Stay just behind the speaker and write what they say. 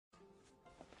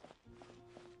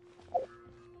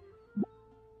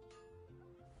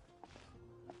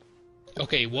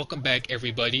Okay, welcome back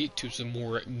everybody to some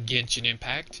more Genshin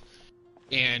Impact.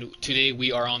 And today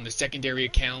we are on the secondary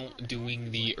account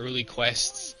doing the early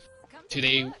quests.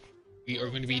 Today we are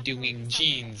going to be doing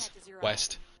Jean's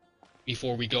quest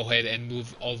before we go ahead and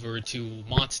move over to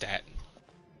Mondstadt.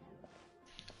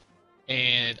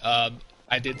 And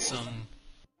I did some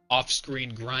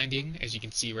off-screen grinding, as you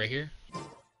can see right here.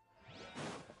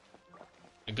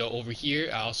 And go over here.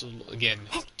 I also, again,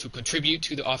 to contribute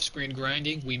to the off-screen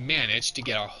grinding, we managed to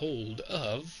get our hold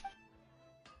of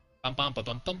the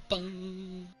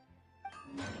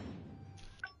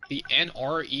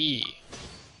NRE.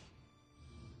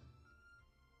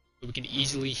 So we can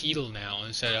easily heal now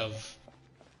instead of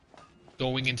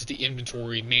going into the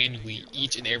inventory manually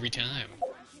each and every time.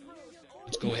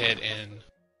 Let's go ahead and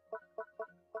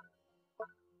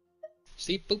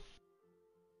see, boop.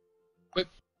 Whip.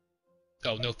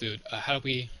 Oh, no food. How do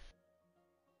we...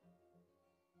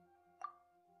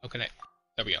 How can I...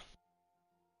 There we go.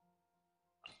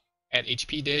 Add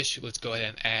HP dish. Let's go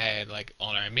ahead and add, like,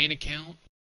 on our main account.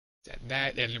 Add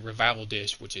that, and a revival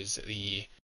dish, which is the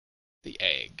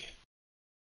egg.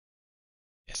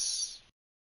 Yes.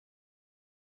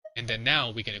 And then now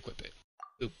we can equip it.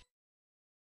 Boop.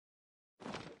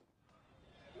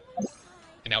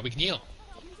 And now we can heal.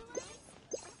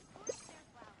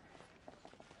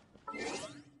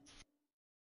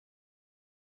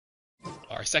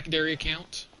 Our secondary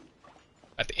account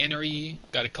at the NRE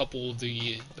got a couple of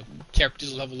the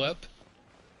characters level up,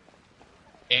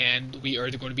 and we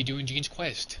are going to be doing Jean's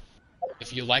quest.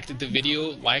 If you liked the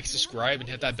video, like, subscribe, and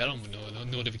hit that bell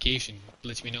notification. It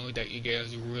lets me know that you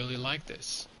guys really like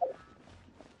this.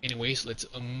 Anyways, let's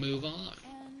move on.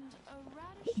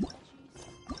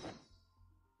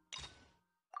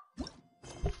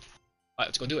 Alright,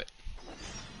 let's go do it.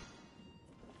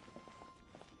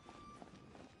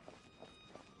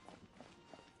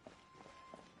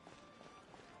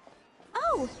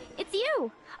 Oh, it's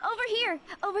you! Over here!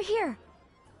 Over here!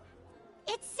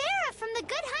 It's Sarah from the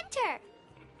Good Hunter!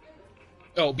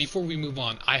 Oh, before we move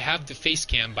on, I have the face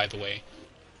cam, by the way.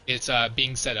 It's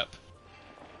being set up.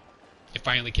 It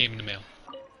finally came in the mail.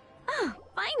 Oh,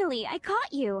 finally, I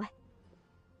caught you!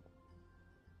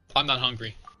 I'm not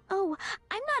hungry. Oh,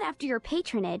 I'm not after your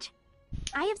patronage.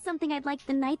 I have something I'd like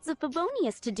the Knights of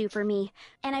Favonius to do for me,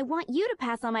 and I want you to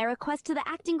pass on my request to the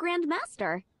acting Grand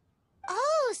Master.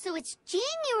 Oh, so it's Jean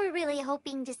you were really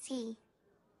hoping to see.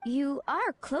 You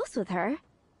are close with her.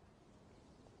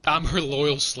 I'm her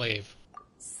loyal slave.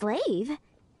 Slave?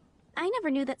 I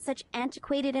never knew that such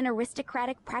antiquated and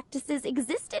aristocratic practices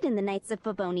existed in the Knights of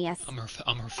Favonius. I'm her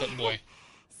footboy.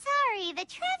 Sorry, the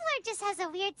Traveler just has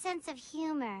a weird sense of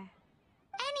humor.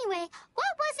 Anyway,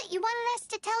 what was it you wanted us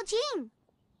to tell Jean?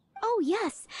 Oh,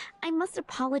 yes. I must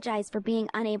apologize for being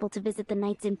unable to visit the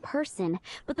Knights in person,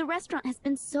 but the restaurant has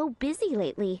been so busy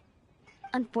lately.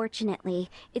 Unfortunately,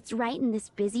 it's right in this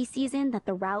busy season that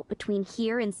the route between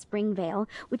here and Springvale,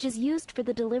 which is used for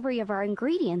the delivery of our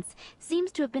ingredients,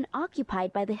 seems to have been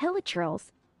occupied by the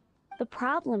Hilichurls. The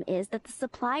problem is that the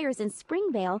suppliers in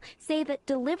Springvale say that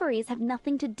deliveries have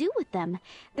nothing to do with them.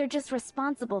 They're just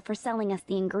responsible for selling us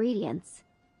the ingredients.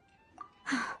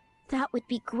 That would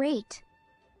be great.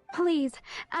 Please,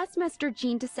 ask Master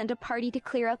Jean to send a party to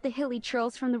clear out the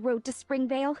Hilichurls from the road to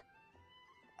Springvale.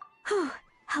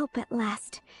 Help at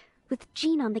last. With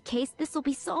Jean on the case, this will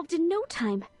be solved in no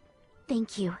time.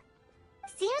 Thank you.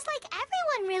 Seems like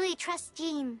everyone really trusts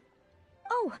Jean.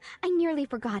 Oh, I nearly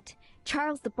forgot.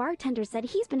 Charles the bartender said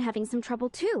he's been having some trouble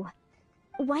too.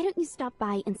 Why don't you stop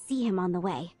by and see him on the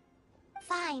way?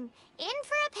 Fine. In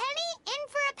for a penny, in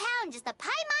for a pound, just a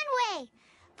paimon way.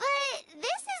 But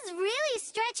this is really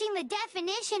stretching the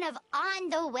definition of on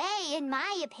the way, in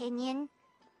my opinion.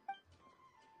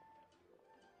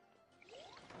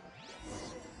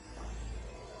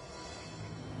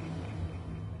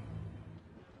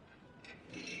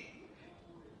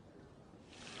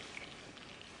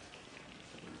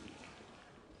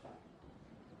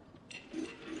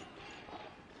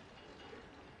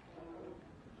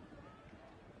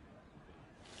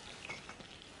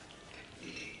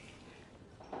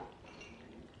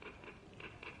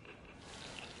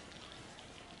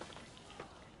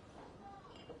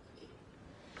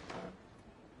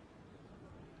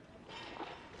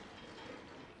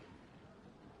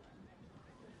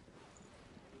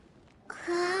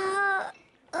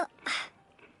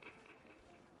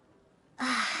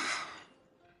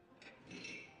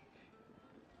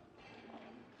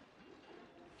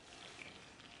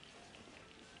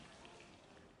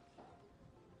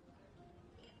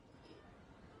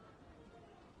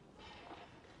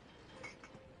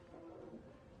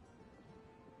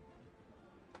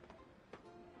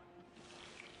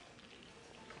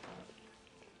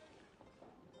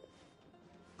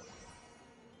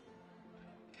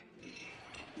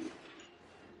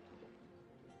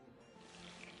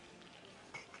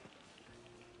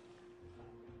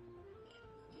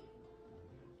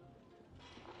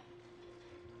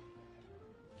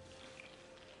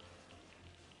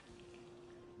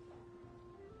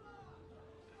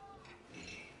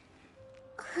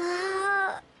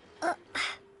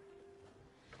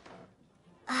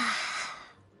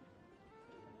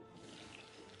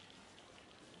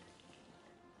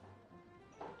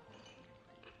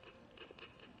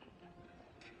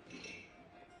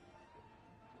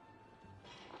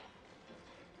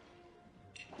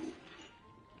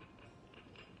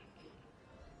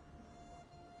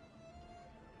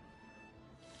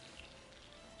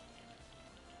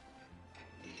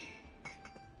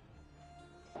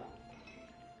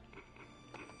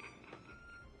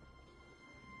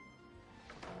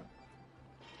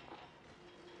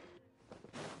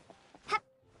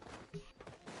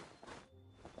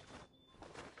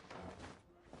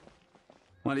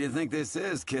 What do you think this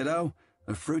is, kiddo?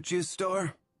 A fruit juice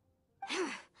store?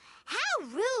 How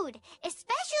rude!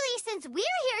 Especially since we're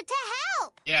here to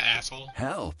help! Yeah, asshole.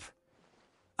 Help?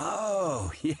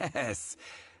 Oh, yes.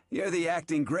 You're the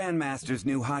acting Grandmaster's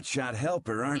new hotshot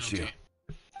helper, aren't you? Okay.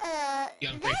 The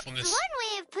That's unfaithfulness. one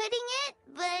way of putting it,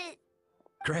 but...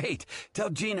 Great. Tell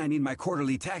Jean I need my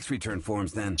quarterly tax return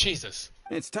forms then. Jesus.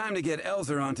 It's time to get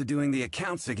Elzer on to doing the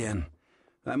accounts again.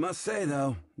 I must say,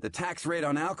 though, the tax rate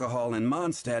on alcohol in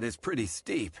Mondstadt is pretty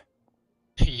steep.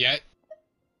 Yet.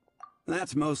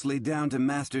 That's mostly down to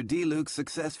Master D-Luke's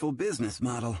successful business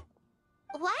model.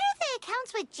 Why are the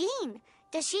accounts with Jean?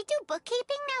 Does she do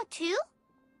bookkeeping now, too?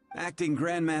 Acting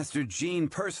Grandmaster Jean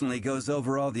personally goes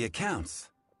over all the accounts.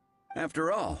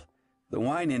 After all, the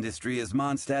wine industry is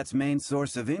Mondstadt's main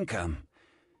source of income.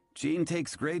 Jean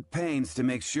takes great pains to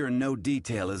make sure no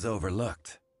detail is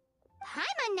overlooked.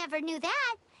 Paimon never knew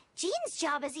that. Jean's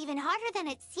job is even harder than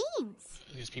it seems.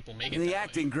 These people make it The that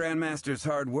acting way. Grandmaster's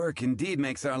hard work indeed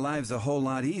makes our lives a whole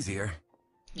lot easier.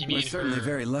 You mean We're certainly her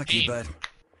very lucky, pain. but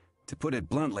to put it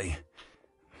bluntly,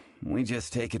 we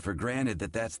just take it for granted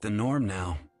that that's the norm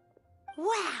now.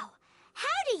 Wow. How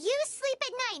do you sleep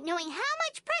at night knowing how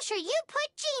much pressure you put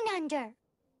Jean under?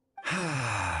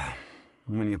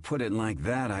 When you put it like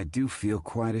that, I do feel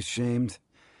quite ashamed.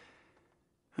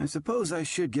 I suppose I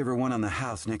should give her one on the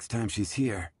house next time she's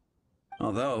here.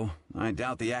 Although, I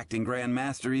doubt the acting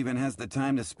Grandmaster even has the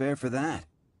time to spare for that.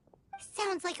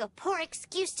 Sounds like a poor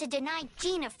excuse to deny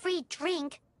Jean a free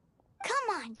drink.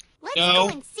 Come on, let's No, go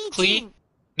and see Clee. Jean.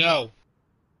 No.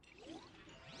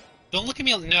 Don't look at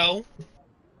me. No.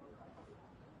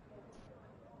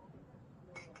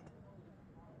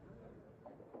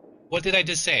 What did I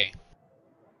just say?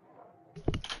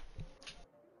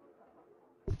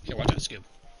 Here, watch out, Scoob.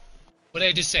 What did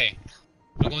I just say?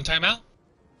 Am I going timeout?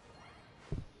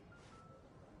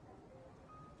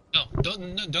 No,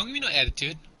 don't give me no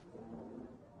attitude.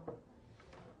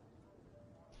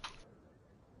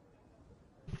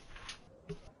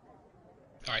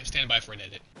 Alright, stand by for an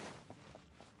edit.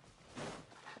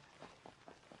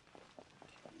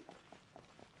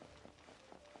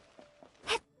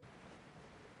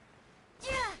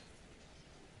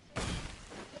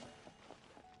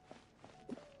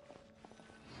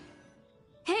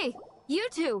 Hey, you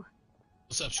two!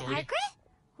 What's up, Shorty? Margaret?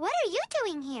 What are you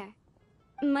doing here?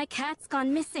 My cat's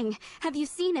gone missing. Have you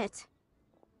seen it?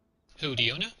 Who,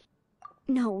 Diona?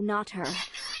 No, not her.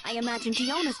 I imagine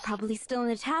Fiona's probably still in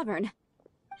the tavern.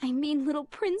 I mean, little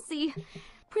Princey.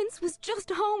 Prince was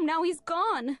just home, now he's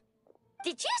gone.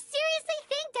 Did you seriously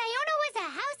think Diona was a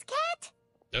house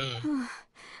cat?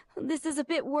 This is a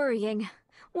bit worrying.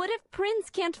 What if Prince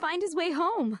can't find his way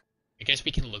home? I guess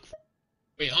we can look for...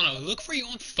 Wait, hold on. Look for your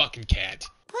own fucking cat.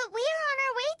 But we're on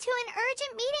our way to an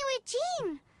urgent meeting with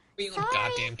Jean. For your own Sorry.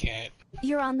 goddamn cat.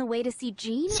 You're on the way to see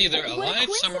Jean? It's either What a alive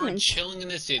somewhere coincidence. chilling in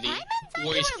the city, I thought or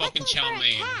you he's were fucking looking chow for a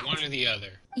mein. cat. One or the other.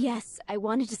 Yes, I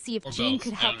wanted to see if Or Jean both,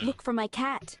 could I help don't know. look for my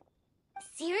cat.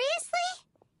 Seriously?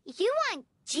 You want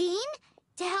Jean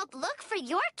to help look for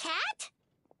your cat?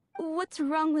 What's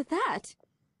wrong with that?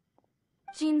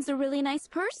 Jean's a really nice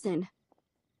person.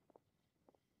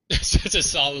 Such a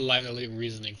solid line of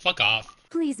reasoning. Fuck off.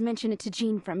 Please mention it to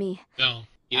Jean for me. No,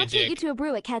 eat I'll a treat you dick. to a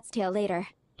brew at Cat's Tail later.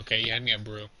 Okay, yeah, hand me a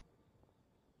brew.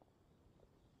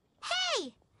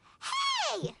 Hey!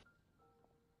 Hey!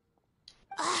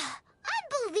 Ugh,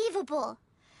 unbelievable.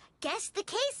 Guess the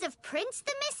case of Prince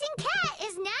the Missing Cat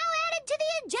is now added to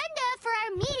the agenda for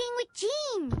our meeting with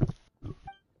Jean.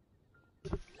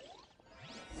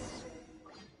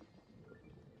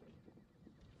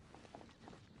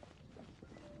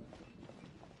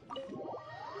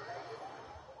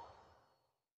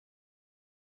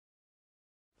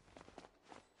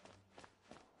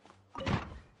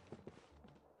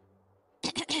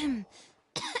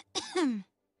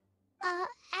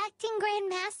 Acting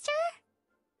Grandmaster?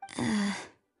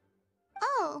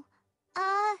 Oh,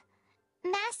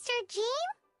 Master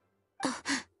Jean?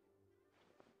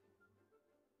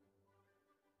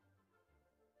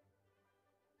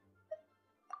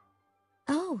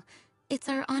 Oh, it's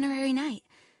our honorary night.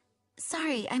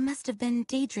 Sorry, I must have been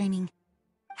daydreaming.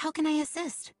 How can I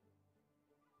assist?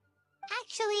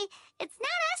 Actually, it's not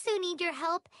us who need your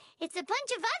help. It's a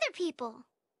bunch of other people.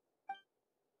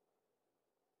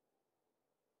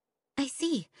 I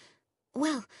see.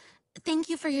 Well, thank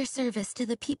you for your service to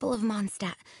the people of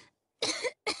Mondstadt.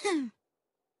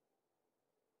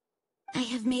 I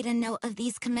have made a note of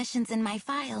these commissions in my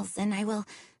files, and I will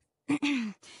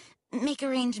make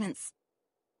arrangements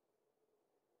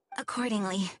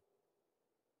accordingly.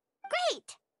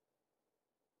 Great!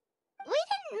 We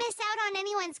didn't miss out on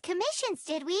anyone's commissions,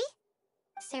 did we?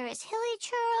 Sarah's Hilly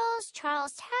Churls,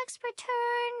 Charles' tax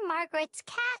return, Margaret's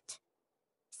cat.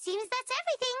 Seems that's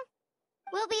everything.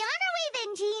 We'll be on our way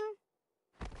then, Jean.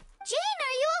 Jean,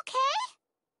 are you okay?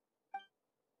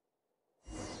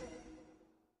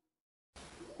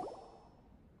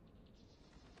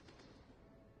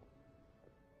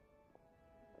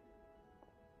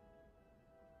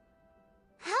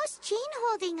 How's Jean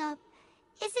holding up?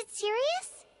 Is it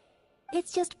serious?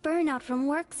 It's just burnout from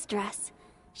work stress.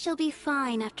 She'll be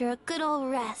fine after a good old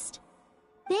rest.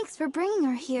 Thanks for bringing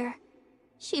her here.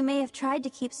 She may have tried to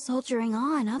keep soldiering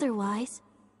on otherwise.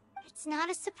 It's not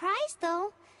a surprise,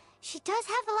 though. She does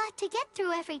have a lot to get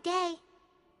through every day.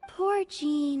 Poor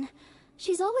Jean.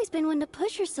 She's always been one to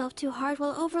push herself too hard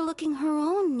while overlooking her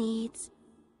own needs.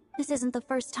 This isn't the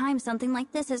first time something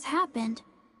like this has happened.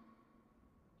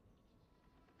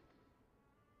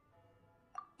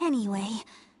 Anyway,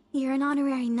 you're an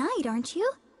honorary knight, aren't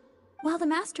you? While the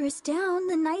master is down,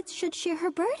 the knights should share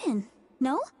her burden,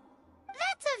 no?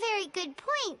 That's a very good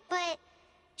point, but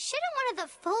shouldn't one of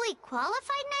the fully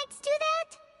qualified knights do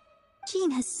that?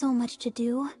 Jean has so much to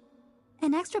do.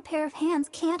 An extra pair of hands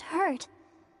can't hurt.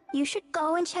 You should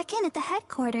go and check in at the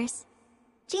headquarters.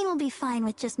 Jean will be fine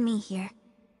with just me here.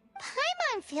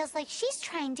 Paimon feels like she's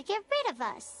trying to get rid of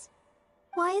us.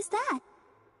 Why is that?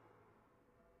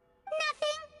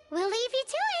 Nothing. We'll leave you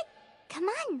to it. Come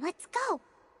on, let's go.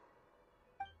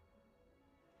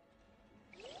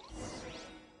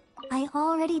 I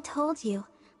already told you.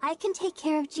 I can take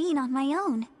care of Jean on my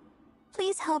own.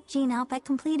 Please help Jean out by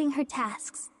completing her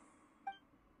tasks.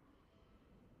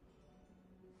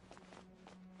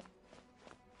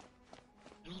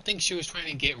 I don't think she was trying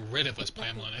to get rid of us,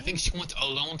 Paimon. I think she wants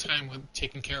alone time with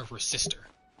taking care of her sister.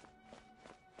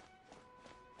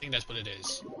 I think that's what it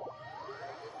is.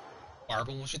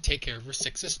 Barbara wants to take care of her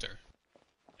sick sister.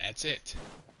 That's it.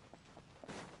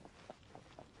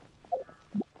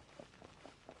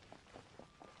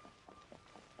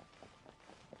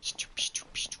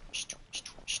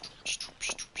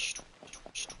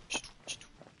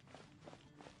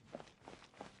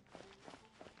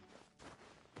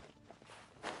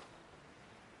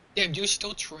 Damn, dude,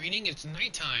 still training? It's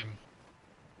nighttime.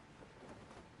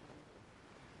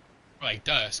 Or like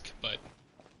dusk, but...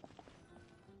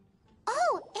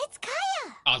 Oh, it's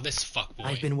Kaya! Oh, this fuckboy.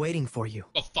 I've been waiting for you.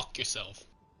 Go fuck yourself.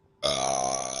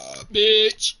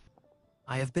 Bitch!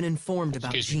 I have been informed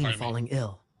about Excuse me, Jean pardon me. falling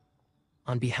ill.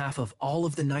 On behalf of all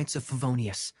of the Knights of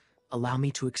Favonius, allow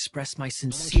me to express my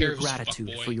sincere cares, gratitude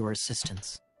fuckboy. for your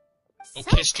assistance. Go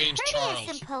So kiss James courteous Charles.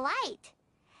 and polite.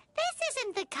 This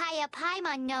isn't the Kaya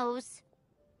Paimon knows.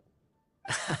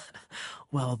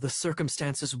 Well, the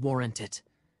circumstances warrant it.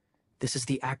 This is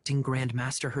the acting Grand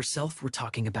Master herself we're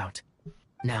talking about.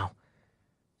 Now,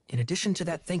 in addition to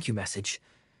that thank you message,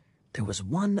 there was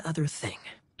one other thing.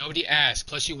 Nobody asked.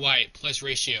 Plus you white. Plus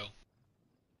ratio.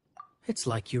 It's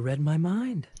like you read my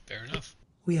mind. Fair enough.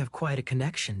 We have quite a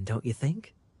connection, don't you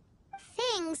think?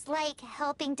 Things like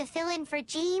helping to fill in for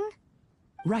Jean.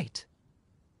 Right.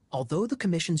 Although the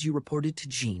commissions you reported to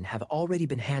Jean have already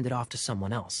been handed off to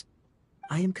someone else,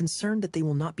 I am concerned that they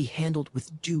will not be handled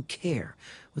with due care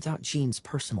without Jean's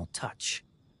personal touch.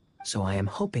 So I am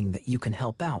hoping that you can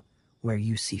help out where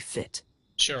you see fit.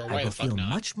 Sure, why I the will fuck feel not?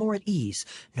 much more at ease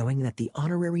knowing that the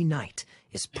honorary knight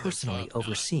is Why the personally fuck not?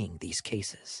 overseeing these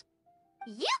cases.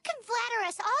 You can flatter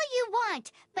us all you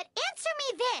want, but answer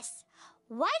me this.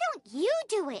 Why don't you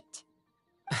do it?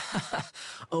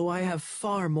 Oh, I have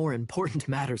far more important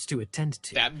matters to attend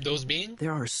to. Those being?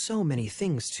 There are so many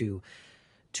things to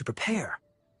prepare.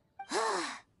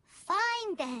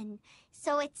 Fine then.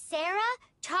 So it's Sarah,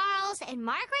 Charles, and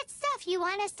Margaret's stuff you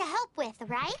want us to help with,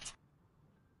 right?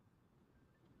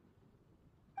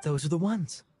 Those are the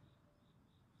ones.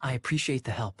 I appreciate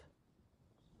the help.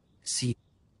 See.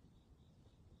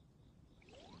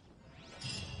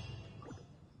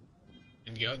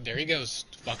 And there he goes.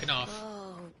 Fucking off.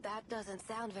 Oh, that doesn't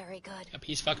sound very good. Yep,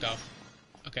 he's fucked off.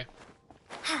 Okay.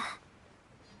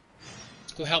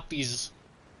 Let's go help these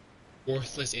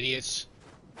worthless idiots.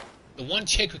 The one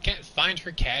chick who can't find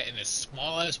her cat in the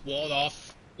smallest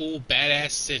walled-off, cool,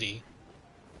 badass city.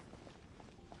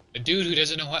 A dude who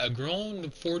doesn't know how, a grown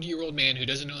 40-year-old man who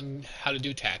doesn't know how to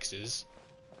do taxes.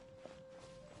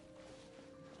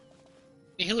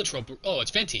 A heliotrope. Oh,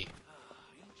 it's Venti.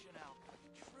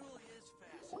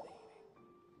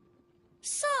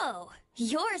 So,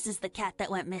 yours is the cat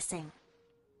that went missing.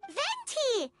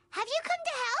 Venti! Have you come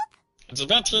to help? It's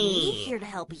Venti. Me here to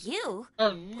help you.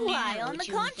 Oh, Why, no, on the it's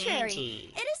contrary,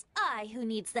 Venti. it is I who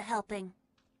needs the helping.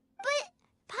 But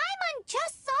Paimon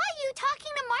just saw you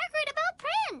talking to Margaret about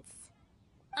Prince.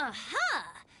 Aha!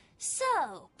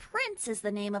 So, Prince is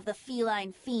the name of the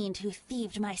feline fiend who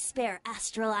thieved my spare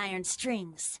astral iron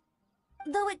strings.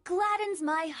 Though it gladdens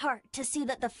my heart to see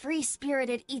that the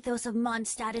free-spirited ethos of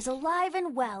Mondstadt is alive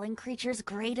and well in creatures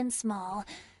great and small,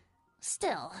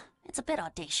 still, it's a bit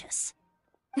audacious.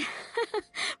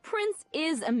 Prince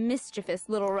is a mischievous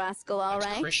little rascal, all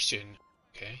That's right. Christian.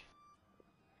 Okay.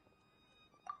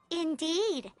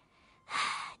 Indeed.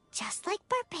 Just like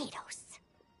Barbados.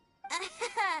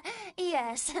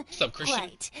 Yes. What's up,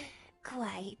 Christian?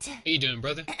 Quite. How you doing,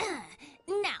 brother?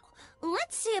 Now,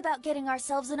 let's see about getting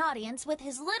ourselves an audience with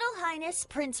His Little Highness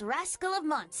Prince Rascal of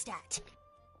Mondstadt.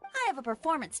 I have a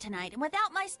performance tonight, and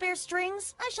without my spare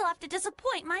strings, I shall have to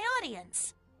disappoint my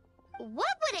audience.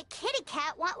 What would a kitty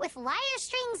cat want with lyre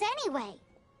strings anyway?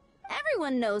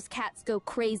 Everyone knows cats go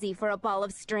crazy for a ball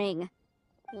of string.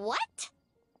 What?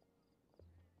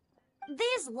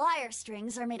 These lyre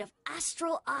strings are made of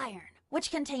astral iron,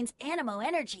 which contains animo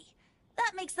energy.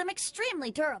 That makes them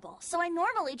extremely durable, so I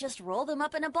normally just roll them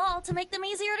up in a ball to make them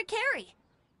easier to carry.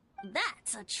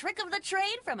 That's a trick of the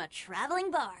trade from a traveling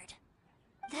bard.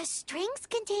 The strings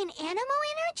contain animo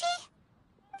energy?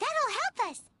 That'll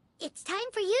help us. It's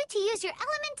time for you to use your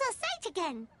elemental sight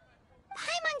again.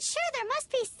 I'm unsure there must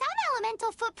be some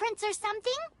elemental footprints or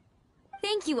something.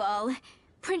 Thank you all.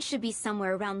 Prince should be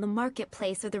somewhere around the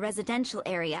marketplace or the residential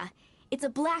area. It's a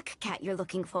black cat you're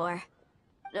looking for.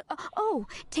 Oh,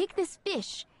 take this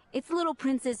fish. It's Little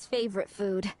Prince's favorite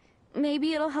food.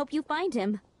 Maybe it'll help you find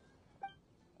him.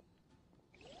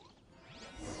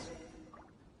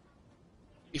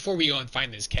 Before we go and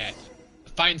find this cat, I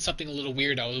find something a little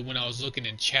weird when I was looking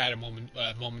in chat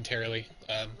momentarily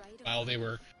while they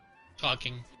were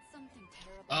talking.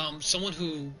 Someone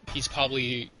who he's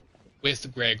probably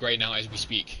with Greg right now as we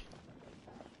speak.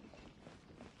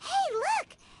 Hey,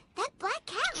 look! That black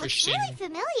cat Christian looks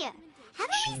really familiar.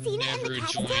 Haven't we seen it in the never cat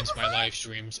joins before? my live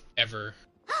streams ever.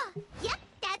 Yep,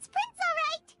 that's Prince, all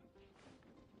right.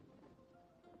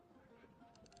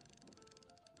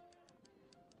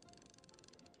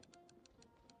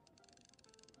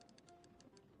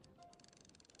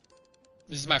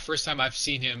 This is my first time I've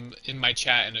seen him in my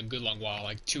chat in a good long while,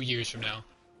 like 2 years from now.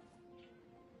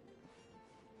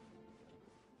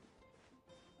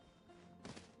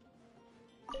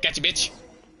 Gotcha, bitch!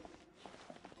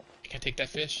 Can I take that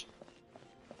fish?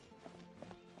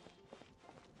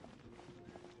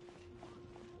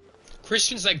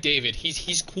 Christian's like David.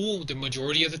 He's cool the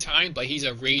majority of the time, but he's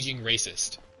a raging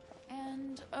racist.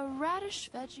 And a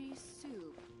radish veggie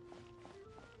soup.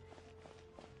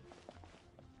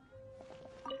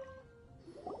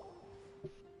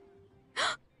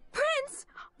 Prince!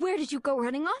 Where did you go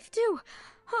running off to?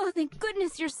 Oh, thank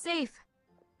goodness you're safe.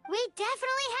 We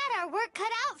definitely had our work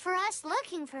cut out for us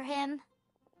looking for him.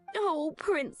 Oh,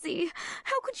 Princey,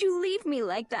 how could you leave me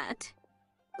like that?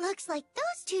 Looks like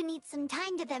those two need some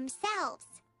time to themselves.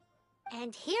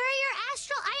 And here are your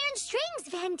astral iron strings,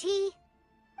 Venti.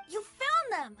 You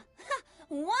found them!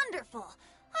 Wonderful!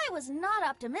 I was not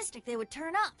optimistic they would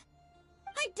turn up.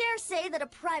 I dare say that a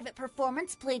private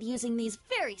performance played using these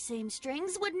very same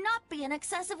strings would not be an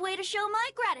excessive way to show my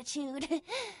gratitude.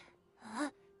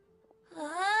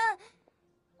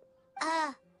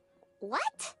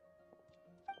 What?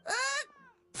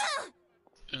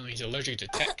 Oh, he's allergic to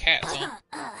cats,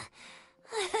 huh?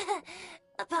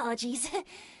 Apologies.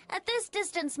 At this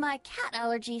distance, my cat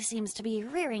allergy seems to be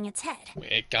rearing its head.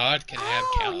 Wait, God can have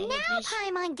cat now allergies?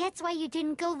 Paimon gets why you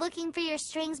didn't go looking for your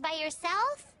strings by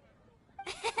yourself.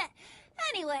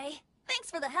 Anyway,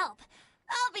 thanks for the help.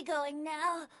 I'll be going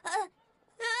now. Oh,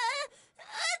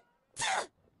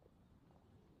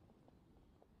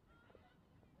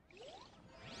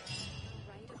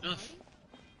 Did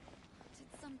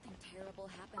something terrible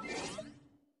happen?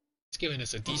 it's giving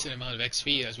us a decent amount of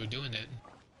XP as we're doing it.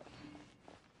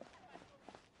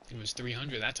 It was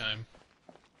 300 that time.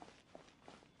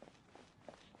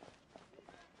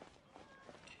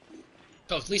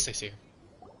 Oh, at least I see her.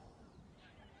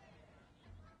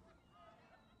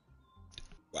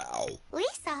 Wow.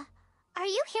 Lisa, are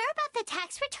you here about the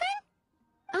tax return?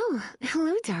 Oh,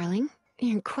 hello, darling.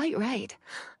 You're quite right.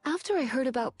 After I heard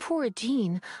about poor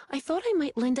Jean, I thought I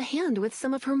might lend a hand with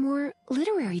some of her more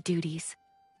literary duties.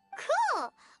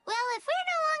 Cool. Well, if we're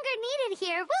no longer needed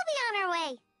here, we'll be on our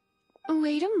way.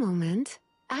 Wait a moment.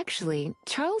 Actually,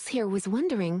 Charles here was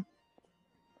wondering...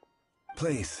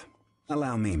 Please,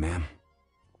 allow me, ma'am.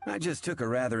 I just took a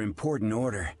rather important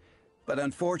order, but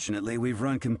unfortunately we've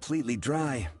run completely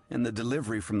dry, and the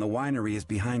delivery from the winery is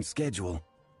behind schedule.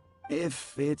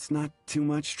 If it's not too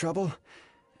much trouble,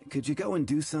 could you go and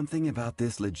do something about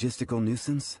this logistical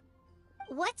nuisance?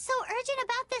 What's so urgent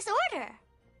about this order?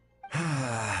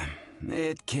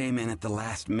 It came in at the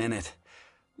last minute.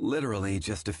 Literally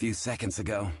just a few seconds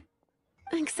ago.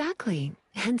 Exactly.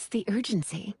 Hence the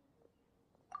urgency.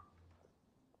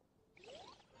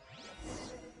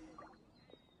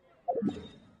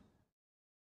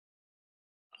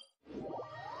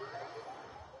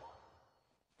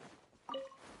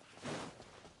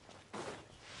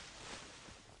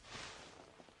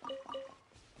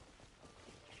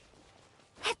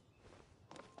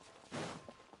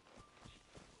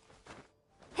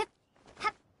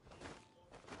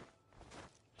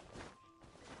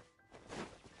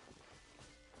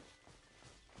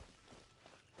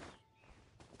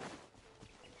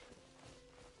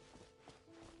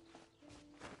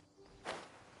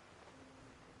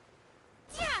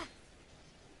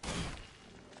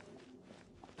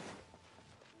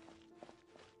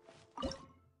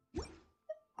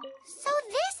 So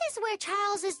this is where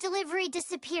Charles's delivery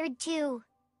disappeared to.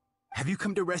 Have you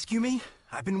come to rescue me?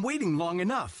 I've been waiting long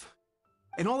enough.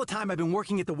 In all the time I've been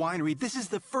working at the winery, this is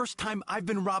the first time I've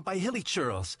been robbed by hilly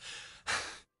churls.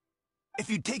 If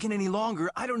you'd taken any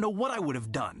longer, I don't know what I would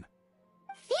have done.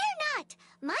 Fear not!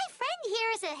 My friend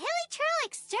here is a hilly churl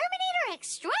exterminator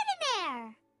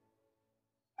extraordinaire!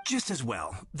 Just as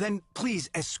well. Then please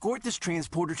escort this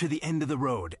transporter to the end of the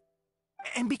road.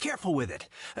 And be careful with it.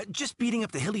 Just beating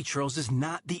up the hilly churls is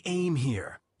not the aim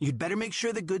here. You'd better make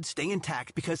sure the goods stay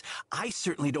intact because I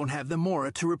certainly don't have the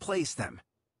Mora to replace them.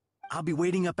 I'll be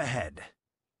waiting up ahead.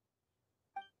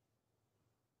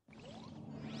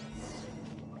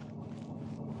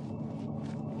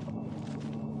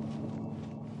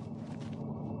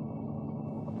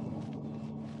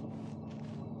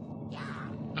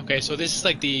 Okay, so this is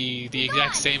like the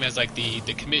exact same as like the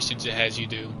commissions it has you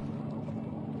do.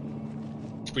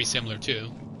 It's pretty similar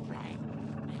too.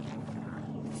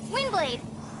 Windblade!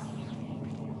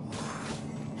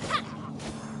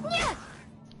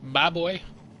 Bye, boy.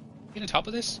 Get on top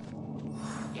of this?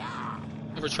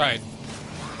 Never tried.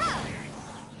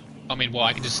 I mean, well,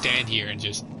 I can just stand here and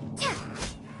just.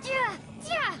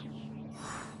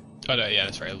 Oh no, yeah,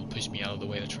 that's right. It'll push me out of the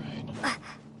way. That's right.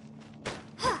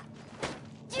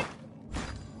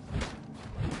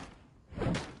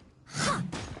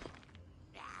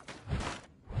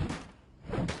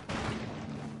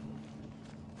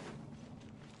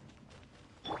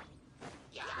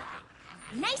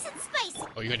 Nice and spicy!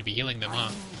 Oh, you're going to be healing them,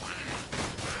 huh?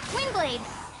 Windblade!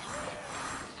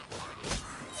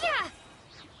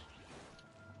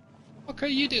 What are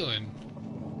you doing?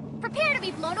 Prepare to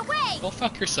be blown away! Well,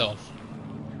 fuck yourself.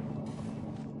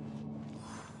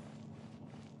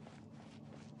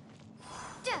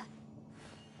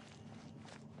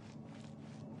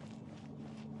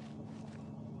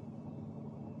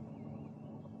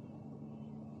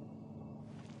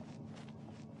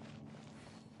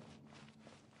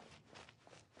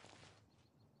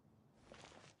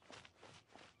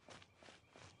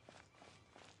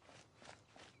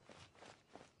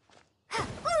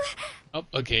 Oh,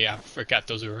 okay, I forgot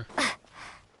those were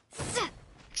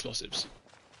explosives.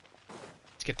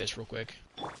 Let's get this real quick.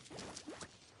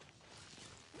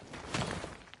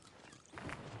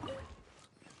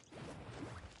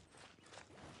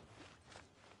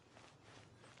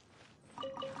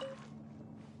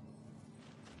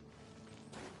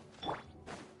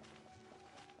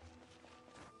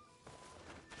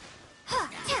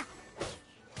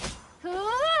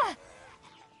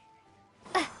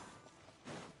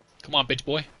 Come on, bitch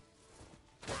boy.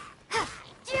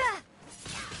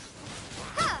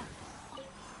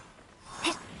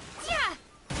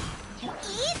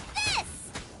 Eat this!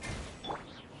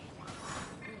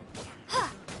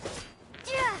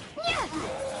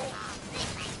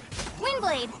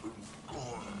 Windblade!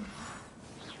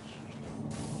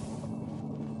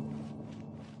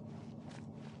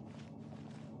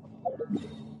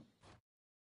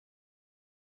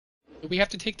 Do we have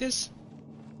to take this?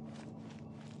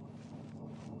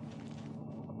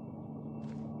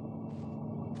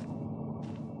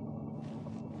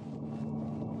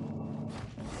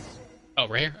 Oh,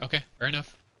 right here? Okay, fair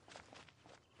enough.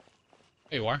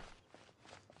 There you are.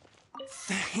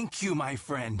 Thank you, my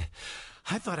friend.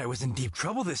 I thought I was in deep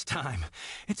trouble this time.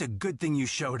 It's a good thing you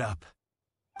showed up.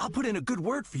 I'll put in a good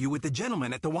word for you with the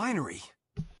gentleman at the winery.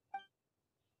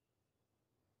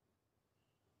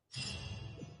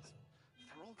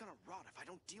 They're all gonna rot if I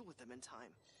don't deal with them in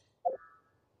time.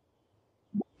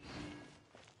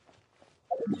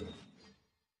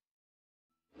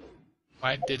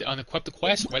 Why did it unequip the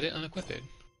quest? Why did it unequip it?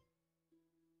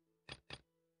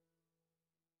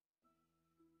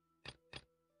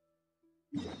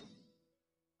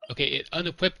 Okay, it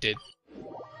unequipped it.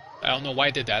 I don't know why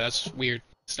it did that. That's weird.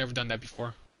 It's never done that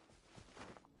before.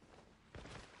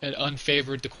 It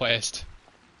unfavored the quest.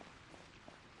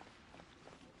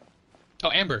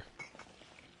 Oh, Amber.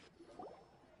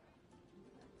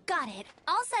 Got it.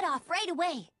 I'll set off right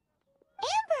away.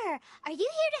 Amber, are you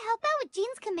here to help out with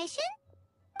Jean's commission?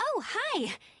 Oh,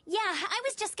 hi. Yeah, I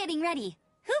was just getting ready.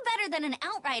 Who better than an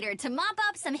outrider to mop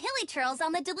up some hilly churls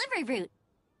on the delivery route?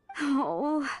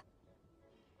 Oh.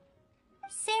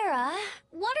 Sarah,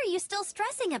 what are you still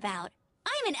stressing about?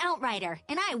 I'm an outrider,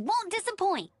 and I won't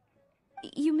disappoint.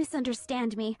 You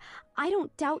misunderstand me. I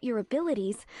don't doubt your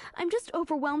abilities. I'm just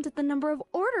overwhelmed at the number of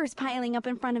orders piling up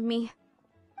in front of me.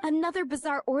 Another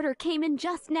bizarre order came in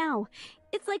just now.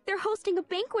 It's like they're hosting a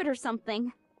banquet or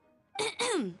something.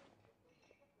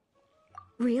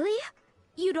 Really?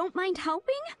 You don't mind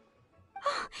helping?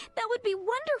 Oh, that would be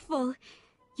wonderful.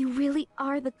 You really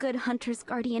are the good hunter's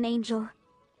guardian angel.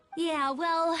 Yeah,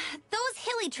 well, those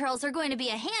hilly churls are going to be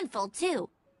a handful, too.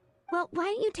 Well, why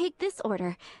don't you take this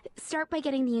order? Start by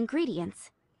getting the ingredients.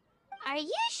 Are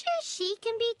you sure she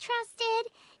can be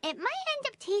trusted? It might end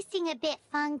up tasting a bit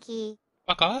funky.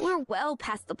 Fuck off. We're well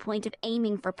past the point of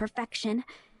aiming for perfection.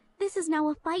 This is now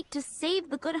a fight to save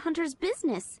the good hunter's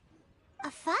business.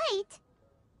 A fight?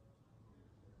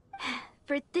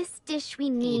 For this dish we A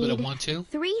little bit of need 1, 2.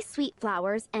 3 sweet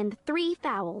flowers and 3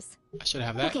 fowls. I should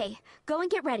have that. Okay, go and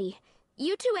get ready.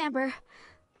 You too, Amber.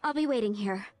 I'll be waiting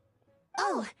here.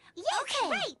 Oh, yes, okay.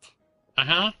 right.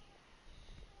 Uh-huh.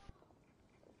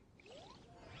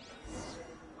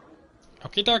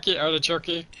 Okie dokie,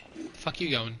 artichoke. Fuck you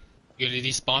going? You gonna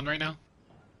despawn right now?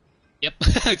 Yep.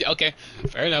 Okay,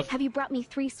 fair enough. Have you brought me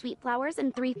 3 sweet flowers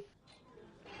and 3...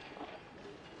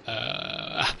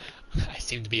 I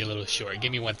seem to be a little short.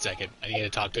 Give me 1 second. I need to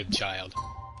talk to the child.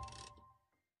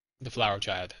 The flower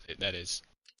child, that is.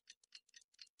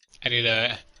 I need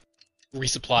a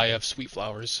resupply of sweet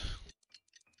flowers.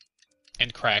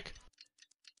 And crack.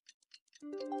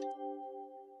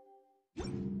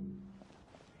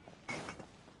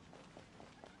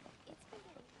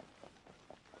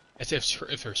 As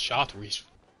if her shot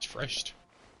refreshed.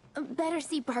 Better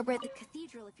see Barbara at the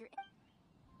cathedral if you're...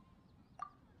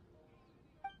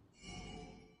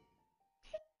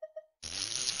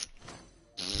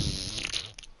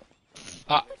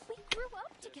 Ah. We grew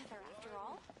up together after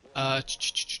all.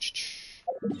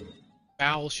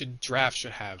 Foul draft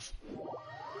should have.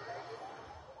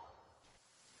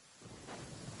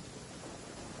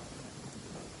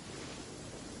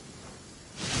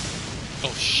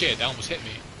 Oh shit, that almost hit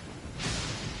me.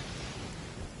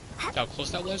 See how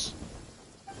close that was?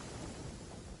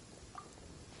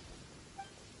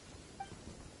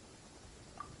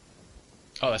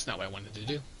 Oh, that's not what I wanted to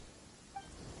do.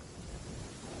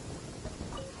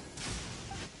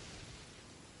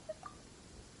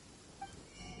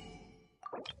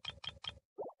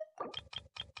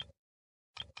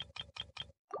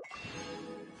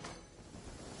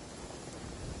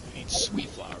 I need sweet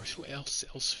flowers. Who else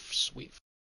sells sweet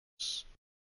flowers?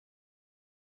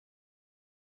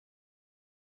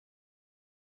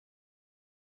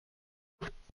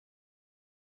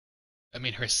 I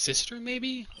mean, her sister,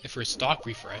 maybe? If her stock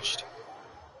refreshed.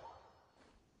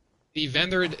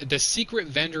 The secret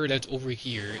vendor that's over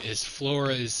here is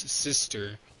Flora's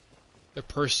sister. The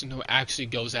person who actually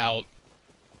goes out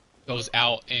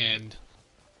and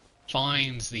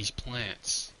finds these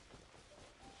plants.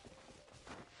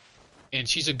 And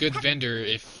she's a good vendor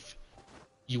if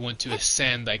you want to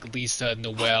ascend like Lisa,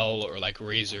 Noelle, or like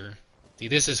Razor. See,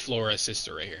 this is Flora's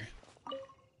sister right here.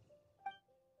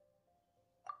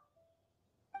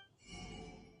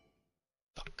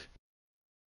 Fuck.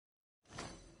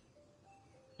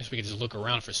 Guess we can just look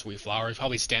around for sweet flowers.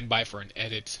 Probably stand by for an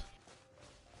edit.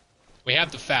 We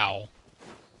have the fowl.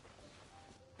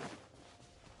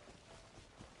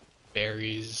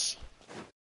 Berries.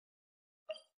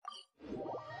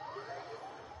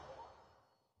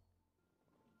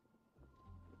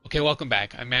 Okay, welcome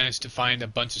back. I managed to find a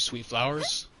bunch of sweet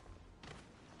flowers.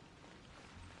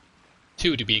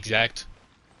 2 to be exact.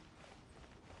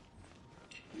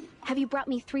 Have you brought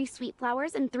me 3 sweet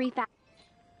flowers and 3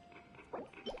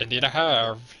 Indeed I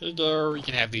have. Here you go. You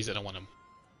can have these, I don't want them.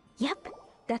 Yep,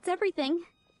 that's everything.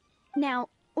 Now,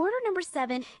 order number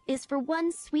 7 is for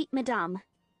 1 sweet madame.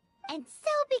 And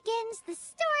so begins the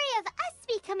story of us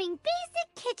becoming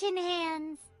basic kitchen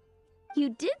hands. You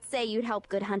did say you'd help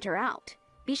Good Hunter out.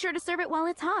 Be sure to serve it while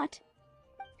it's hot.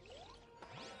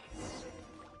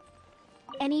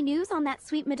 Any news on that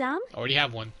sweet madame? Already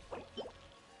have one.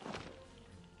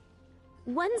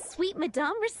 1 sweet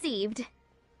madame received.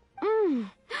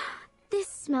 This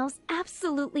smells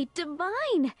absolutely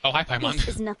divine. Oh, hi, Paimon. This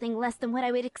is nothing less than what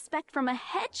I would expect from a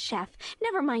head chef,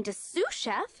 never mind a sous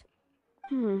chef.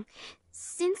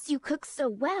 Since you cook so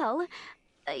well,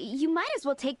 you might as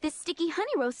well take this sticky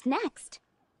honey roast next.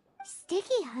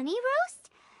 Sticky honey roast?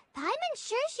 I'm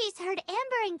sure she's heard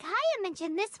Amber and Kaya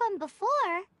mention this one before.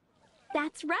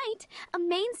 That's right, a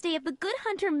mainstay of the Good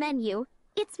Hunter menu.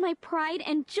 It's my pride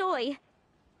and joy.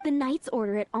 The knights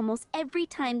order it almost every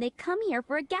time they come here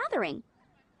for a gathering.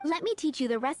 Let me teach you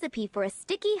the recipe for a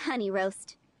sticky honey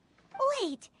roast.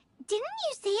 Wait, didn't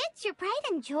you say it's your pride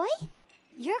and joy?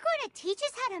 You're going to teach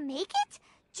us how to make it?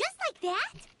 Just like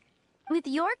that? With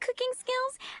your cooking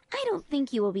skills, I don't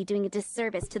think you will be doing a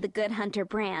disservice to the Good Hunter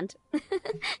brand.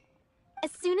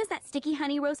 As soon as that sticky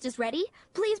honey roast is ready,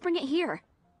 please bring it here.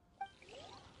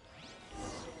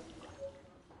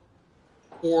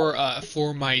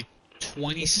 For my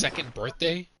 22nd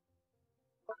birthday,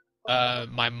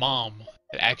 my mom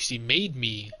had actually made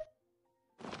me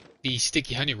the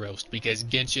sticky honey roast because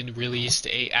Genshin released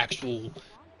a actual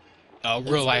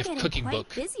real life cooking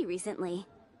book. Busy recently.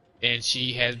 And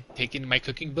she had taken my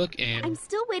cooking book and I'm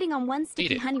still waiting on one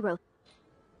sticky honey roast.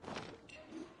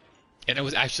 And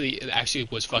it actually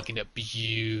was fucking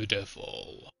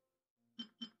beautiful.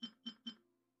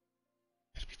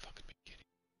 Gotta be fucking kidding.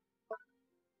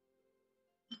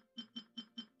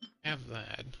 Have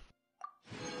that.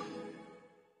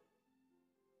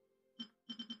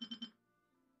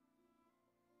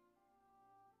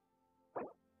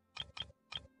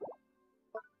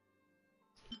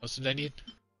 What else did I need?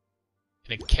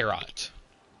 And a carrot.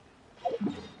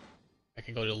 I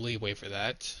can go to Leeway for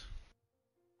that.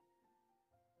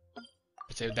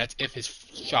 So that's if his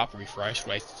shop refreshed,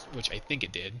 which I think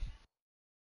it did.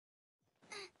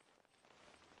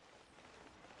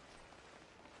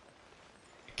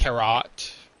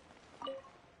 Carrot.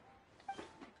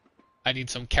 I need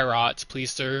some carrots,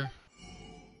 please, sir.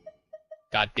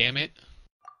 God damn it.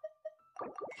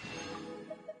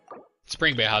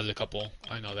 Spring Bay has a couple.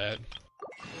 I know that.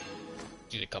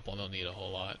 Need a couple, don't need a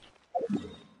whole lot.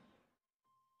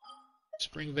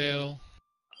 Springvale.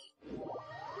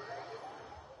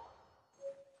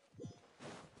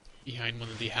 Behind one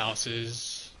of the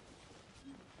houses.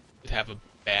 Would have a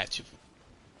batch of...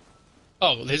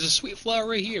 Oh, there's a sweet flower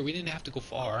right here. We didn't have to go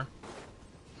far.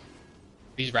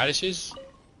 These radishes?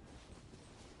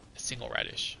 A single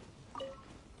radish.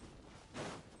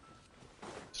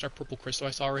 Is that purple crystal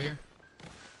I saw right here?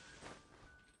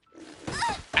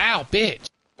 Ow, bitch!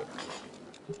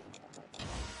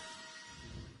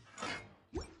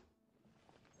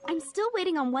 I'm still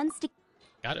waiting on one stick.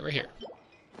 Got it right here.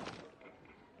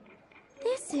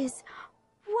 This is...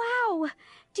 Wow!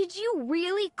 Did you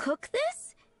really cook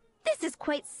this? This is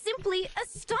quite simply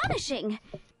astonishing!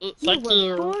 You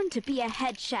were born to be a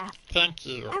head chef. Thank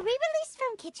you. Are we released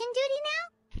from kitchen duty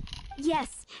now?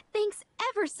 Yes, thanks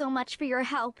ever so much for your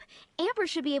help. Amber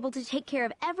should be able to take care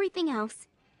of everything else.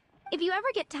 If you ever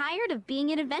get tired of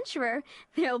being an adventurer,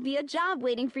 there'll be a job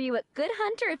waiting for you at Good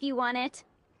Hunter if you want it.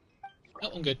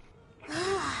 Oh, I'm good.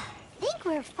 Think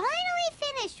we're finally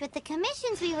finished with the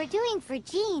commissions we were doing for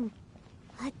Jean.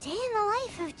 A day in the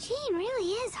life of Jean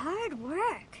really is hard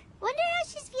work. Wonder how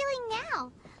she's feeling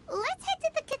now. Let's head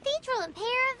to the cathedral and pay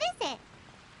her a visit.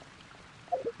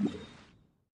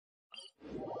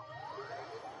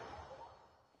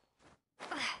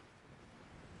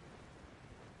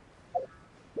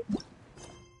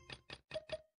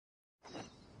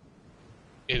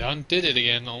 It undid it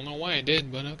again. I don't know why it did,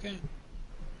 but okay.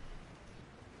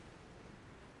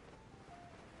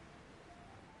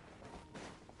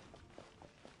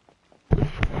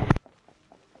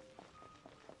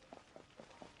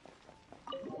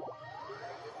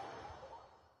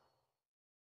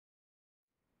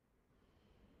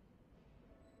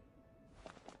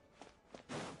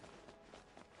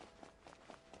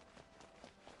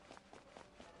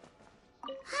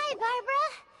 Hi, Barbara.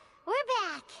 We're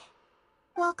back.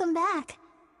 Welcome back.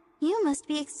 You must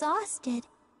be exhausted.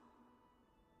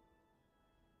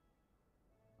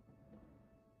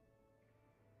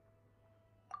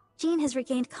 Jean has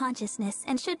regained consciousness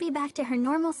and should be back to her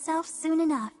normal self soon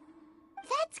enough.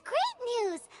 That's great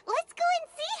news. Let's go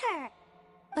and see her.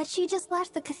 But she just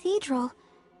left the cathedral.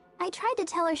 I tried to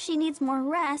tell her she needs more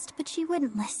rest, but she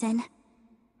wouldn't listen.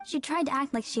 She tried to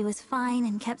act like she was fine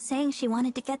and kept saying she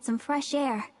wanted to get some fresh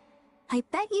air. I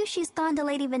bet you she's gone to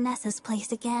Lady Vanessa's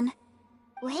place again.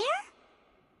 Where?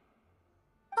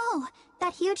 Oh,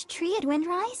 that huge tree at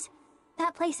Windrise?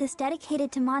 That place is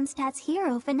dedicated to Mondstadt's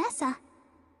hero, Vanessa.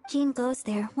 Jean goes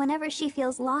there whenever she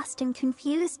feels lost and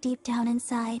confused deep down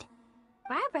inside.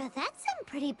 Barbara, that's some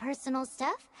pretty personal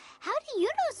stuff. How do you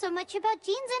know so much about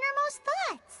Jean's innermost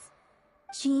thoughts?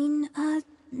 Jean,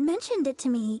 mentioned it to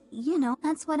me. You know,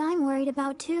 that's what I'm worried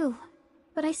about too.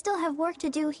 but I still have work to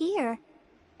do here.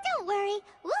 Don't worry,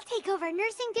 we'll take over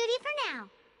nursing duty for now.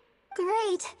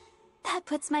 Great! That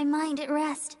puts my mind at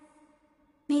rest.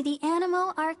 May the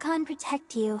Animo Archon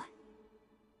protect you.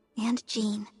 And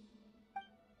Jean.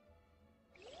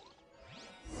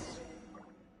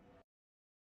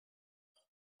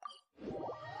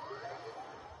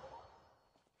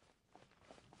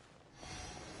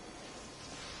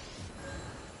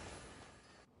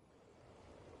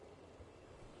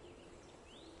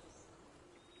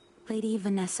 Lady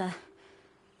Vanessa,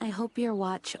 I hope your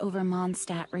watch over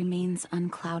Mondstadt remains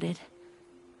unclouded.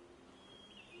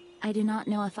 I do not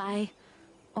know if I,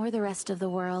 or the rest of the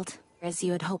world, as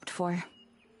you had hoped for,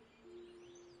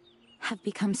 have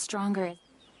become stronger.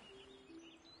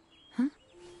 Huh?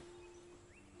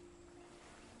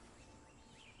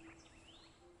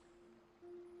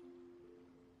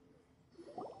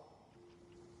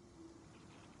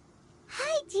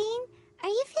 Hi, Jean. Are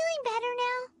you feeling better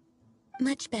now?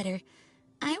 Much better.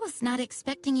 I was not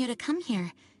expecting you to come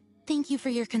here. Thank you for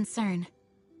your concern.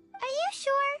 Are you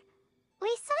sure?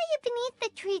 We saw you beneath the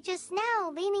tree just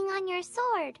now, leaning on your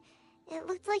sword. It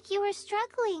looked like you were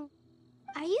struggling.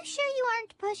 Are you sure you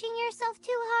aren't pushing yourself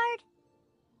too hard?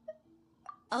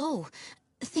 Oh,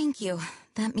 thank you.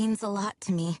 That means a lot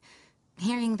to me.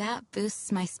 Hearing that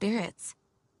boosts my spirits.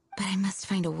 But I must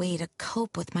find a way to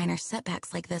cope with minor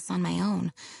setbacks like this on my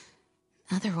own.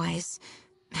 Otherwise,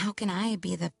 how can I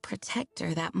be the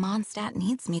protector that Mondstadt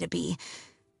needs me to be?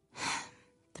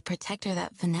 The protector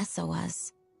that Vanessa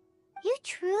was. You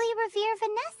truly revere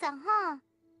Vanessa, huh?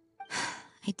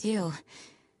 I do.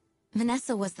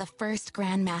 Vanessa was the first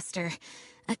Grandmaster,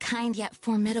 a kind yet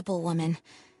formidable woman.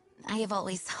 I have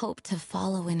always hoped to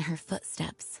follow in her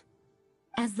footsteps.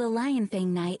 As the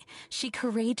Lionfang Knight, she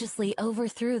courageously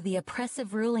overthrew the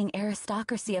oppressive ruling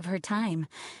aristocracy of her time.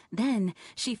 Then,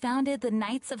 she founded the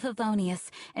Knights of Favonius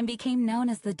and became known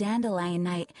as the Dandelion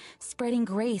Knight, spreading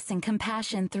grace and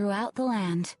compassion throughout the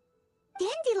land.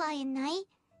 Dandelion Knight?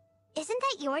 Isn't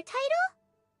that your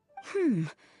title?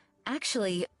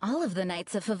 Actually, all of the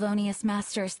Knights of Favonius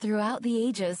Masters throughout the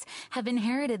ages have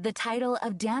inherited the title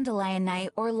of Dandelion Knight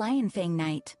or Lionfang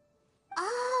Knight.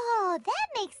 Oh, that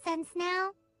makes sense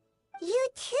now. You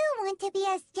too want to be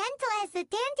as gentle as the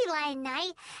Dandelion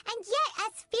Knight, and yet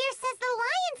as fierce as the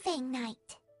Lionfang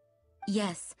Knight.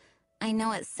 Yes, I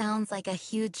know it sounds like a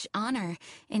huge honor,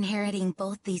 inheriting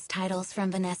both these titles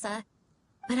from Vanessa,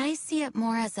 but I see it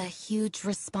more as a huge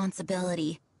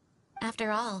responsibility.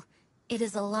 After all, it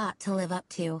is a lot to live up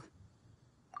to.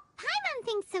 Paimon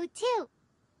thinks so too.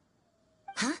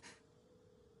 Huh?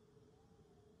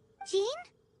 Jean?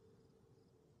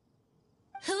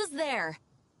 Who's there?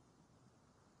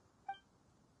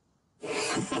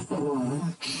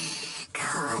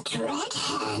 Caught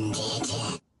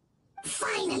red-handed.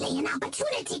 Finally, an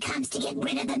opportunity comes to get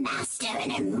rid of the Master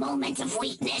in a moment of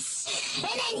weakness.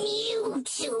 And then you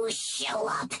two show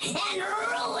up and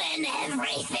ruin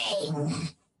everything.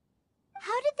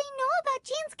 How did they know about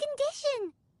Jean's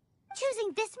condition?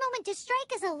 Choosing this moment to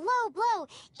strike is a low blow,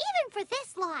 even for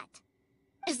this lot.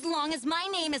 As long as my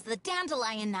name is the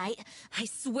Dandelion Knight, I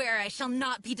swear I shall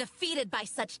not be defeated by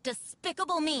such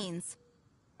despicable means.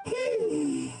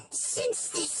 Since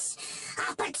this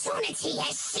opportunity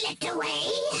has slipped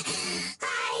away,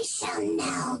 I shall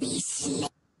now be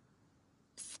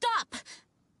Stop!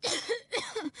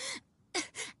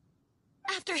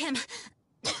 After him!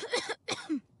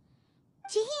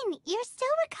 Jean, you're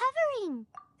still recovering.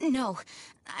 No,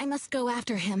 I must go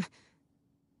after him.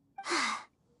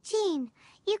 Jean,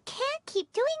 you can't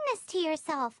keep doing this to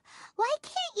yourself. Why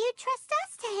can't you trust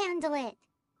us to handle it?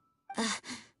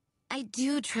 I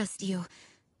do trust you,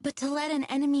 but to let an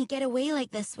enemy get away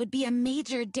like this would be a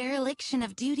major dereliction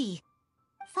of duty.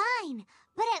 Fine,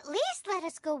 but at least let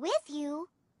us go with you.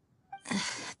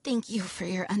 Thank you for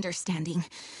your understanding.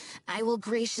 I will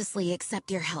graciously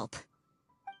accept your help.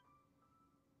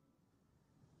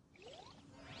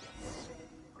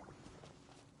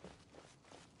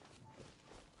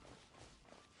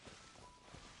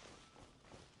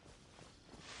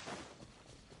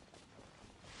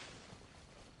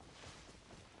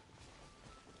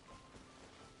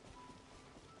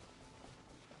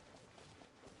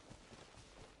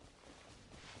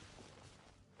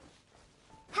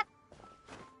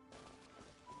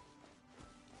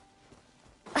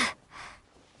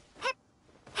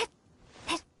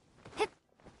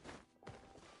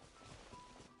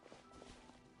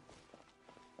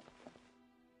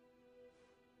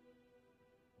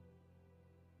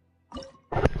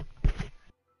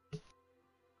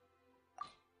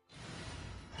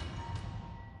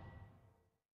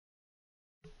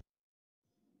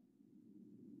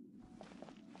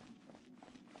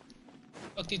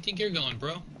 What do you think you're going,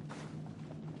 bro?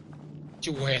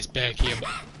 Get your ass back here, bro.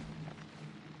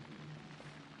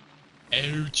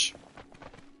 Ouch.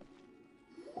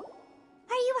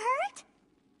 Are you hurt?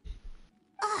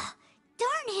 Ugh,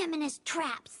 darn him and his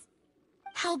traps.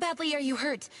 How badly are you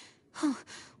hurt? Oh,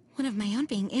 one of my own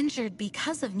being injured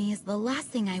because of me is the last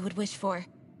thing I would wish for.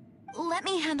 Let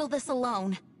me handle this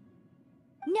alone.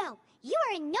 No, you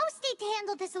are in no state to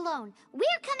handle this alone. We're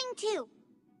coming too.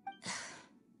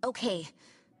 Okay,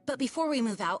 but before we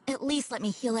move out, at least let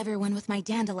me heal everyone with my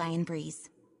dandelion breeze.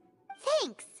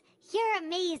 Thanks. You're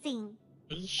amazing.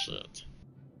 Oh, shit.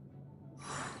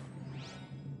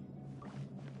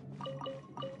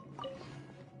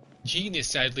 Jean is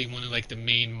sadly one of like the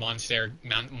main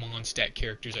Mondstadt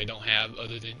characters I don't have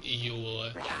other than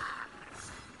Eola.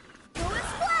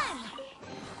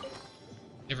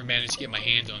 Never managed to get my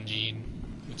hands on Jean,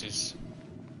 which is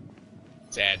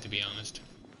sad to be honest.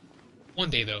 One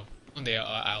day though, one day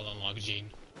I'll unlock Jean.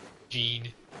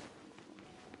 Jean.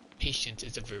 Patience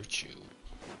is a virtue.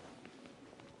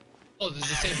 Oh, this is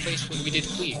the same place when we did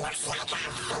Flea.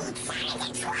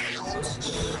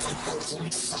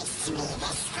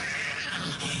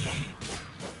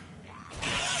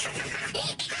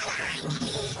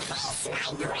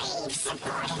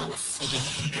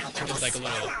 It's like a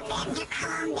little...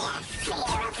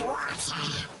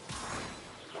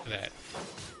 that.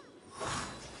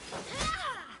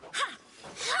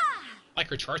 Like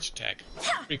her charge attack.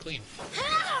 Pretty clean.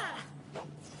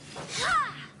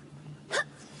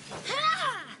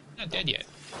 Not dead yet.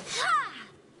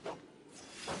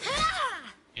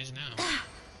 Is now.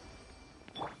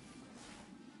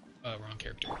 Wrong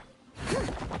character.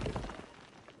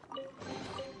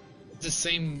 It's the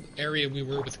same area we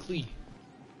were with Klee.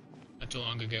 Not too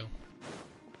long ago.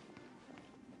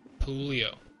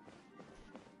 Polio.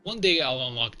 One day I'll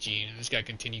unlock Jean. I just gotta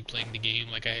continue playing the game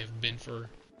like I have been for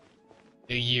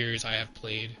the years I have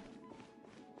played.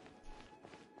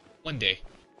 One day.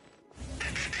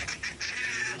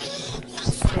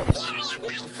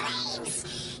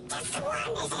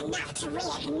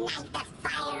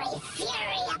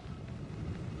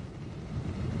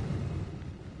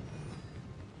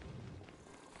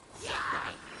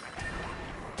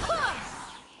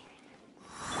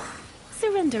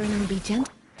 Surrender and I'll be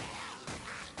gentle.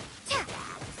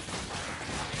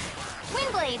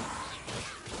 Windblade.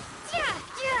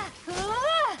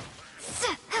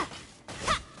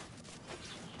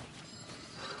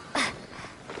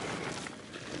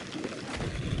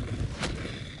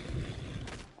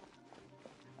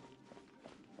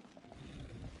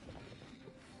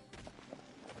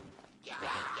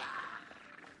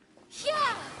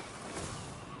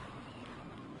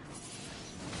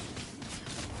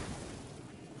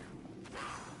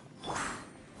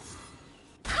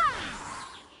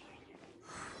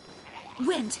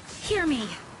 Wind, hear me.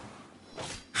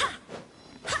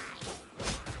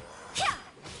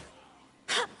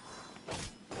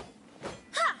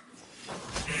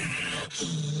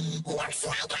 Looks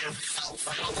like our fates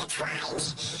are intertwined.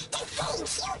 To think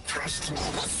you pushed me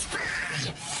this far.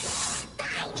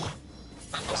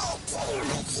 I'd deal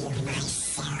with you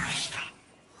myself.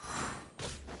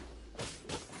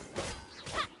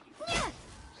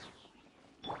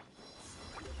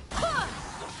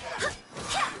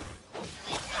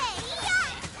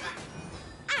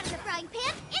 Out of the frying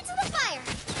pan, into the fire.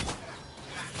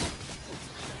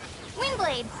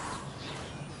 Windblade.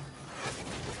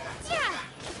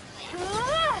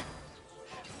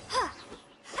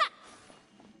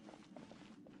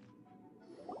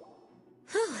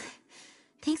 Whew.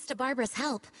 Thanks to Barbara's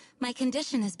help, my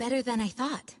condition is better than I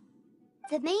thought.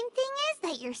 The main thing is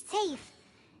that you're safe.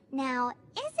 Now,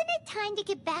 isn't it time to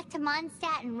get back to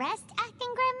Mondstadt and rest,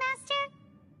 Acting Grandmaster?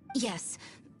 Yes,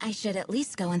 I should at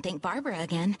least go and thank Barbara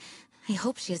again. I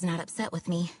hope she is not upset with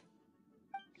me.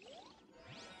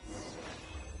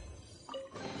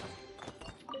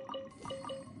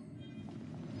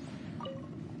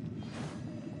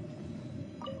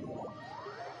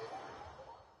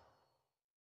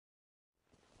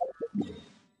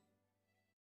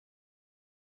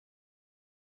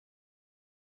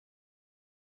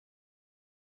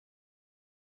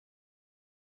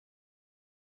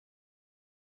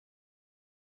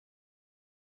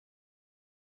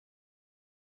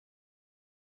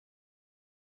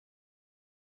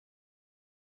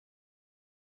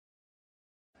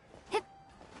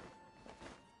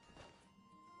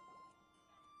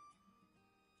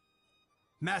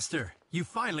 Master, you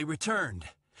finally returned.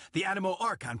 The Animo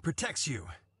Archon protects you.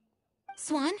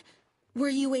 Swan, were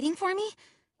you waiting for me?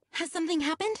 Has something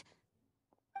happened?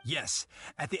 Yes,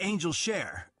 at the Angel's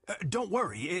Share. Don't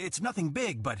worry, it's nothing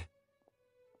big, but...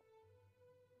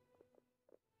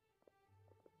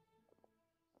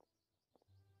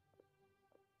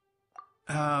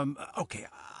 Okay,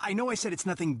 I know I said it's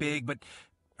nothing big, but...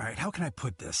 Alright, how can I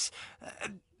put this?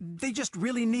 They just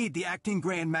really need the acting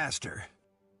Grandmaster.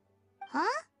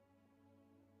 Huh?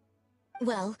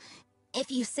 Well,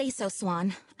 if you say so,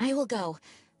 Swan, I will go.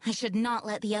 I should not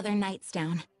let the other knights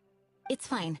down. It's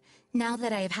fine. Now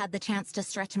that I have had the chance to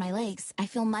stretch my legs, I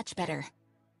feel much better.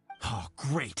 Oh,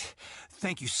 great.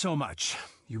 Thank you so much.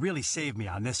 You really saved me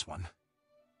on this one.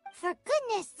 For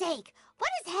goodness sake,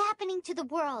 what is happening to the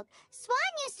world? Swan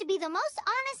used to be the most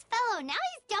honest fellow. Now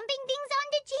he's dumping things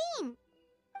onto Jean.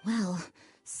 Well,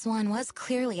 Swan was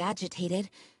clearly agitated.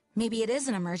 Maybe it is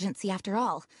an emergency after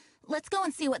all. Let's go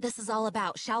and see what this is all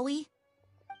about, shall we?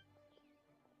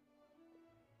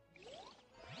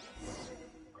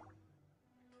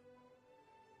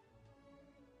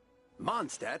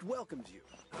 Mondstadt welcomes you.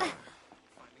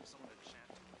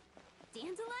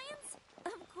 Dandelions?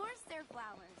 Of course they're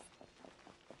flowers.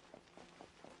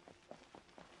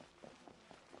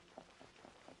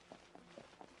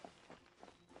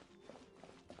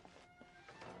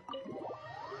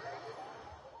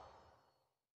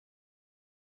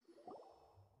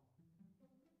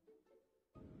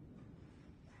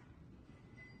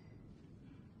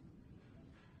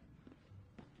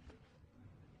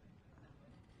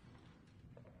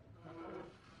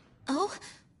 Oh,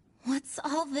 what's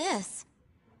all this?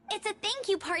 It's a thank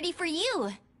you party for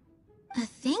you. A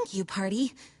thank you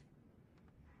party?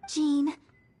 Jean,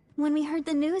 when we heard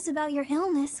the news about your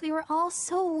illness, we were all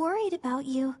so worried about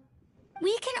you.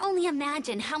 We can only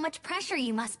imagine how much pressure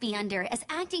you must be under as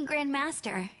acting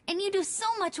Grandmaster, and you do so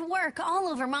much work all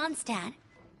over Mondstadt.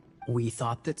 We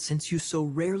thought that since you so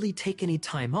rarely take any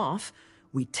time off,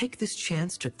 we'd take this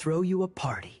chance to throw you a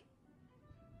party.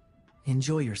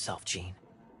 Enjoy yourself, Jean.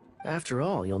 After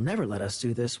all, you'll never let us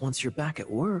do this once you're back at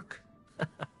work.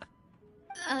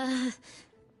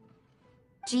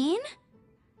 Jean?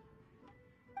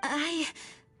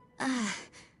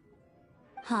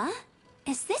 Huh?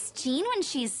 Is this Jean when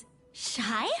she's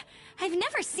shy? I've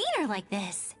never seen her like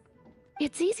this.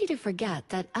 It's easy to forget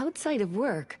that outside of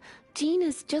work, Jean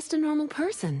is just a normal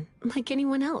person, like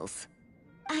anyone else.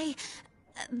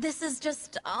 This is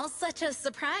just all such a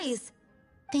surprise.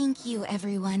 Thank you,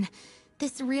 everyone.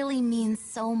 This really means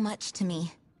so much to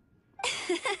me.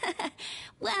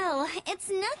 Well,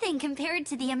 it's nothing compared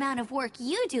to the amount of work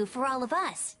you do for all of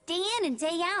us, day in and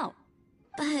day out.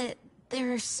 But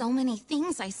there are so many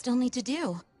things I still need to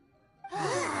do.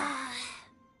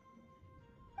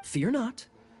 Fear not.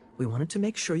 We wanted to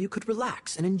make sure you could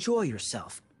relax and enjoy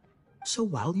yourself. So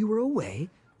while you were away,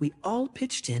 we all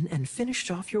pitched in and finished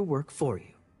off your work for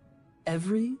you.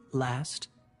 Every last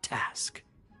task.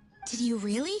 Did you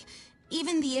really?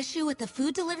 Even the issue with the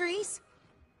food deliveries?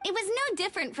 It was no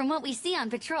different from what we see on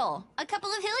patrol. A couple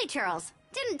of hilly churls.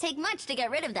 Didn't take much to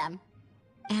get rid of them.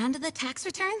 And the tax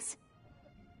returns?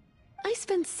 I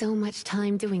spent so much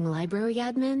time doing library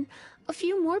admin. A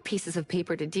few more pieces of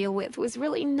paper to deal with was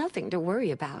really nothing to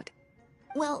worry about.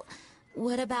 Well,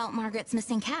 what about Margaret's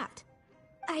missing cat?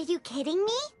 Are you kidding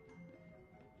me?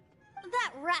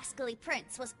 That rascally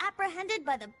prince was apprehended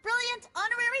by the brilliant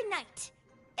honorary knight.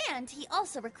 And he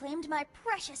also reclaimed my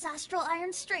precious astral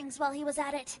iron strings while he was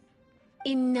at it.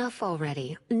 Enough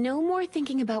already. No more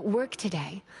thinking about work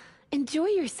today. Enjoy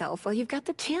yourself while you've got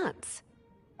the chance.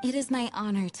 It is my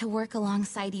honor to work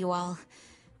alongside you all.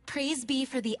 Praise be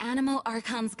for the Animo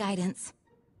Archon's guidance.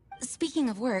 Speaking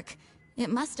of work, it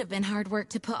must have been hard work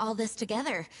to put all this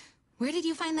together. Where did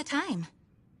you find the time?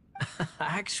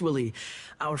 Actually,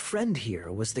 our friend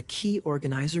here was the key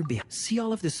organizer behind... See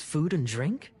all of this food and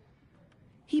drink?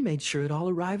 He made sure it all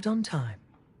arrived on time.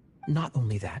 Not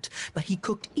only that, but he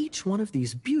cooked each one of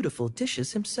these beautiful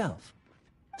dishes himself.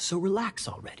 So relax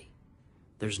already.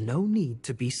 There's no need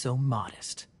to be so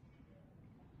modest.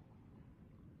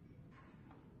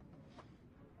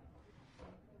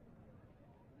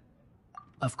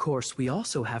 Of course, we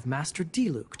also have Master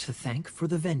Diluc to thank for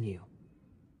the venue.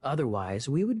 Otherwise,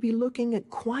 we would be looking at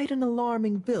quite an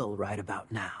alarming bill right about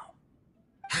now.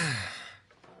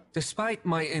 Despite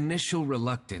my initial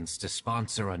reluctance to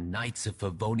sponsor a Knights of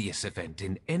Favonius event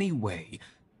in any way,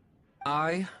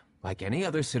 I, like any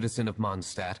other citizen of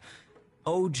Mondstadt,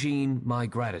 owe Jean my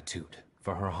gratitude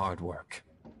for her hard work.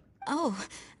 Oh,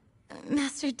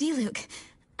 Master Diluc,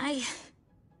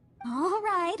 All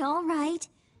right.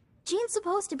 Jean's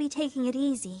supposed to be taking it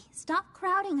easy. Stop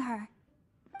crowding her.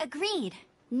 Agreed.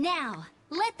 Now,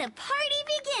 let the party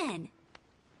begin!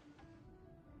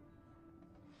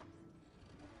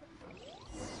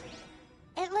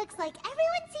 It looks like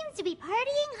everyone seems to be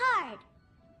partying hard.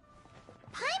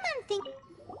 Paimon think...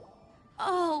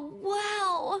 Oh,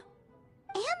 wow!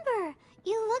 Amber,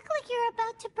 You look like you're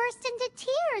about to burst into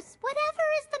tears. Whatever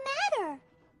is the matter?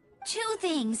 2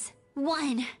 things.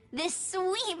 1, this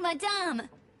sweet madame.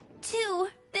 2,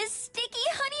 this sticky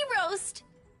honey roast.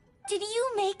 Did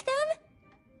you make them?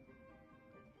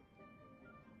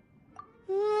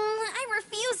 I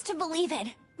refuse to believe it.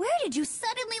 Where did you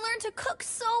suddenly learn to cook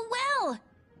so well?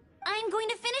 I'm going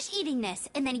to finish eating this,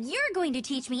 and then you're going to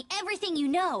teach me everything you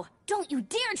know. Don't you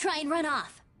dare try and run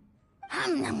off.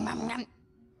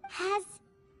 Has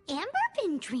Amber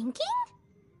been drinking?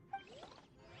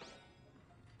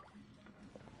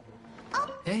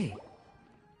 Hey,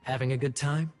 having a good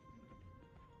time?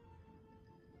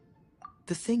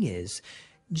 The thing is,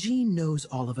 Jean knows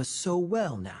all of us so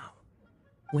well now.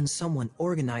 When someone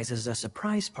organizes a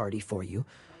surprise party for you,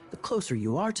 the closer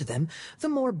you are to them, the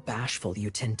more bashful you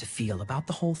tend to feel about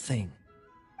the whole thing.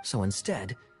 So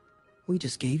instead, we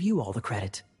just gave you all the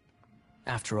credit.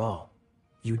 After all,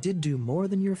 you did do more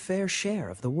than your fair share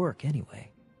of the work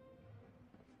anyway.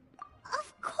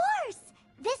 Of course!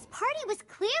 This party was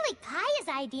clearly Kaya's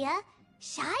idea.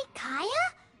 Shy Kaya?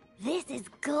 This is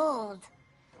gold.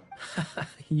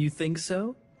 You think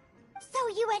so? So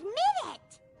you admit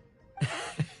it!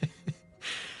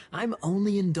 I'm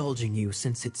only indulging you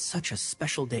since it's such a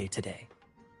special day today.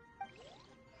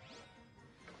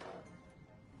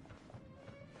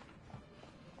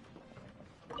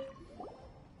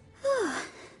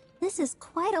 This is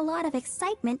quite a lot of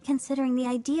excitement considering the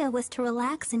idea was to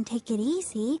relax and take it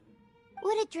easy.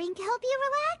 Would a drink help you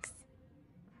relax?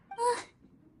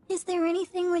 Is there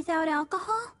anything without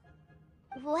alcohol?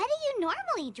 What do you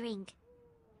normally drink?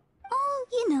 Oh,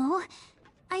 you know,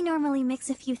 I normally mix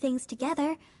a few things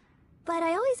together, but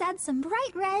I always add some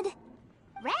bright red.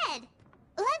 Red?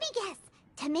 Let me guess.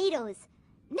 Tomatoes.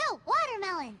 No,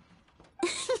 watermelon.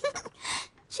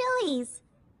 Chilies.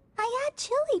 I add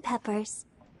chili peppers.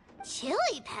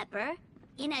 Chili pepper?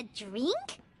 In a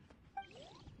drink?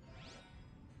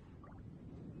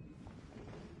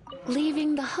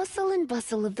 Leaving the hustle and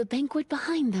bustle of the banquet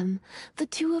behind them, the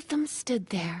 2 of them stood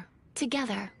there,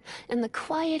 together, in the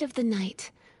quiet of the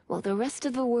night, while the rest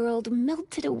of the world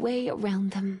melted away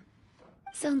around them.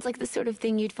 Sounds like the sort of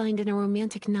thing you'd find in a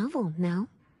romantic novel, no?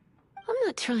 I'm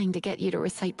not trying to get you to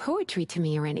recite poetry to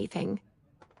me or anything.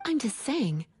 I'm just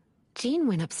saying, Jean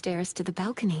went upstairs to the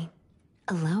balcony.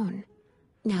 Alone.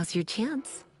 Now's your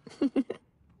chance.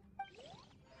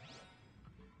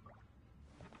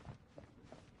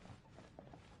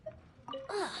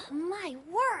 My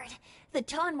word! The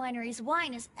Ton Winery's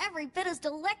wine is every bit as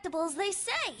delectable as they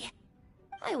say!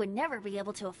 I would never be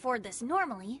able to afford this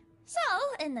normally. So,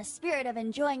 in the spirit of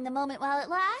enjoying the moment while it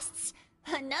lasts,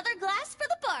 another glass for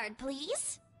the bard,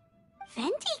 please!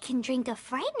 Venti can drink a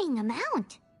frightening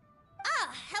amount.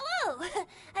 Ah, hello!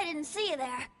 I didn't see you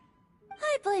there.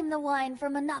 I blame the wine for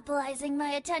monopolizing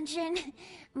my attention.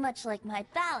 Much like my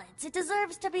ballads, it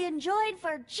deserves to be enjoyed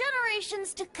for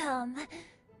generations to come.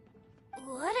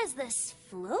 What is this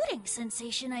floating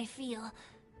sensation I feel?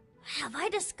 Have I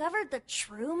discovered the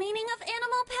true meaning of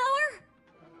animal power?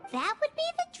 That would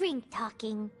be the drink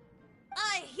talking.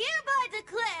 I hereby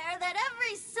declare that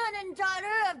every son and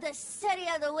daughter of the City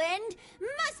of the Wind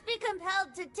must be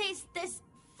compelled to taste this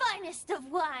finest of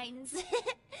wines.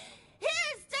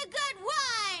 Here's to good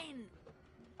wine!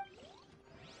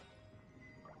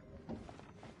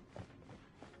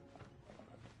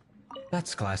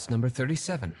 That's glass number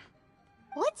 37.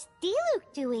 What's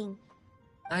Diluc doing?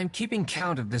 I'm keeping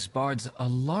count of this bard's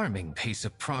alarming pace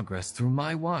of progress through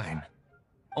my wine.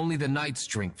 Only the knights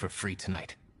drink for free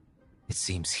tonight. It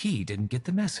seems he didn't get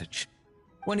the message.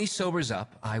 When he sobers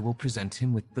up, I will present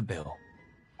him with the bill.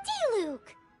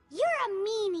 Diluc, you're a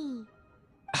meanie.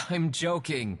 I'm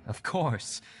joking, of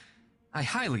course. I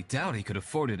highly doubt he could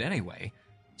afford it anyway,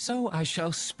 so I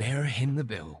shall spare him the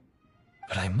bill.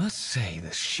 But I must say,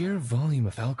 the sheer volume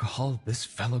of alcohol this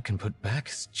fellow can put back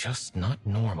is just not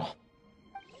normal.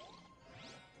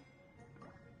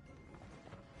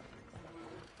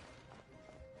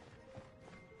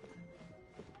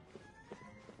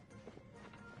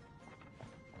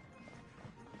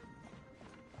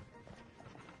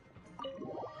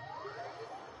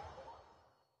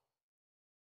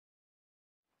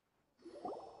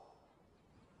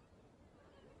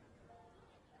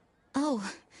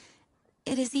 Oh,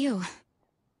 it is you.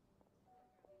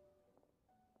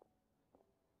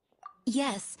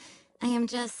 Yes, I am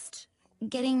just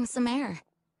getting some air.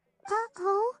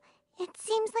 Uh-oh, it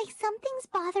seems like something's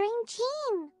bothering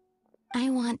Jean. I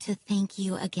want to thank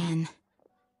you again.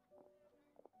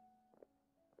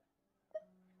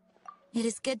 It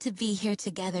is good to be here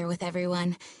together with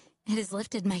everyone. It has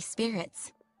lifted my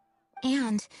spirits.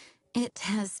 And it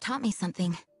has taught me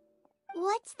something.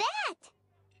 What's that?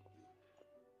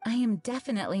 I am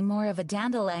definitely more of a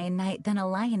Dandelion Knight than a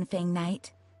Lionfang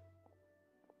Knight.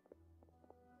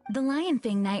 The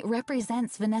Lionfang Knight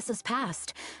represents Vanessa's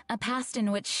past, a past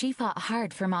in which she fought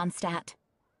hard for Mondstadt.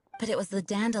 But it was the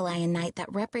Dandelion Knight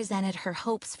that represented her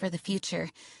hopes for the future,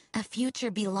 a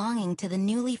future belonging to the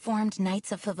newly formed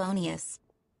Knights of Favonius.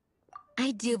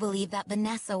 I do believe that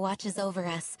Vanessa watches over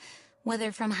us,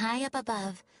 whether from high up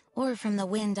above or from the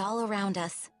wind all around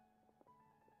us.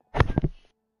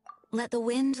 Let the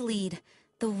wind lead.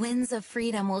 The winds of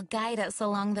freedom will guide us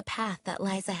along the path that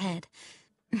lies ahead.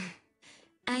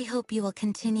 I hope you will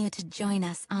continue to join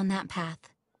us on that path.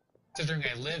 Considering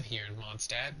I live here in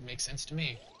Mondstadt, makes sense to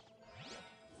me.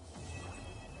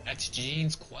 That's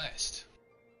Jean's quest.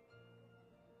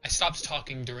 I stopped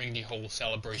talking during the whole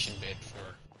celebration bit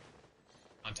for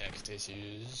context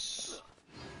issues.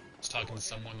 I was talking to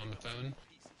someone on the phone.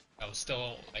 I was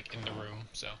still, like, in the room,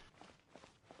 so.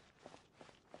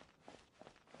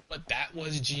 But that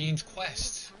was Jean's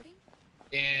quest.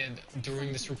 And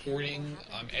during this recording,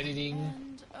 I'm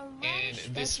editing, and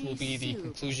this will be the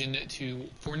conclusion to,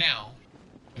 for now,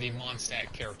 the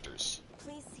Mondstadt characters.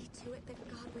 Please see to it that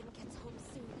Godwin gets home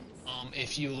soon.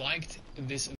 If you liked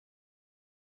this